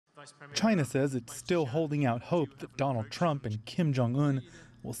China says it's still holding out hope that Donald Trump and Kim Jong-un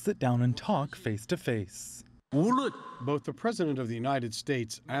will sit down and talk face to face. Both the President of the United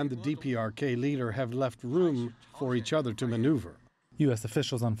States and the DPRK leader have left room for each other to maneuver. U.S.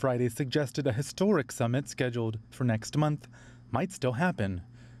 officials on Friday suggested a historic summit scheduled for next month might still happen,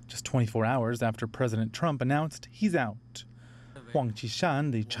 just 24 hours after President Trump announced he's out. Wang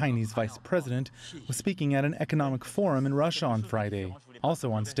Qishan, the Chinese vice president, was speaking at an economic forum in Russia on Friday.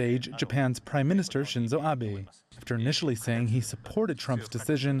 Also on stage, Japan's Prime Minister Shinzo Abe. After initially saying he supported Trump's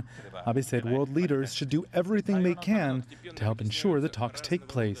decision, Abe said world leaders should do everything they can to help ensure the talks take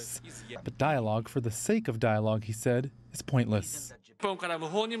place. But dialogue for the sake of dialogue, he said, is pointless.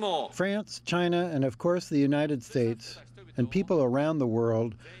 France, China, and of course the United States, and people around the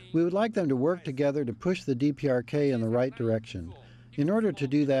world, we would like them to work together to push the DPRK in the right direction. In order to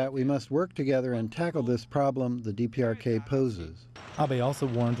do that, we must work together and tackle this problem the DPRK poses. Abe also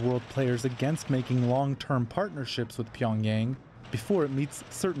warned world players against making long-term partnerships with Pyongyang before it meets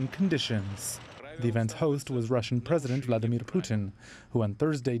certain conditions. The event's host was Russian President Vladimir Putin, who on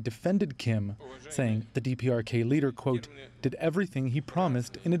Thursday defended Kim, saying the DPRK leader, quote, did everything he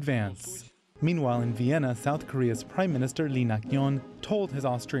promised in advance. Meanwhile, in Vienna, South Korea's Prime Minister Lee Nak-yeon told his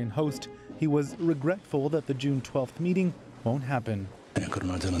Austrian host he was regretful that the June 12th meeting won't happen.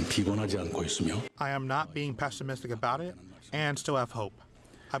 I am not being pessimistic about it and still have hope.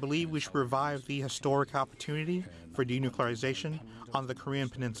 I believe we should revive the historic opportunity for denuclearization on the Korean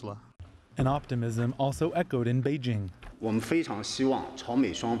peninsula. An optimism also echoed in Beijing.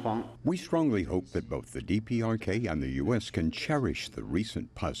 We strongly hope that both the DPRK and the U.S. can cherish the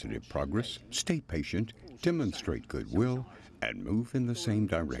recent positive progress, stay patient, demonstrate goodwill, and move in the same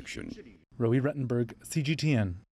direction. Roee, Ruttenberg, CGTN.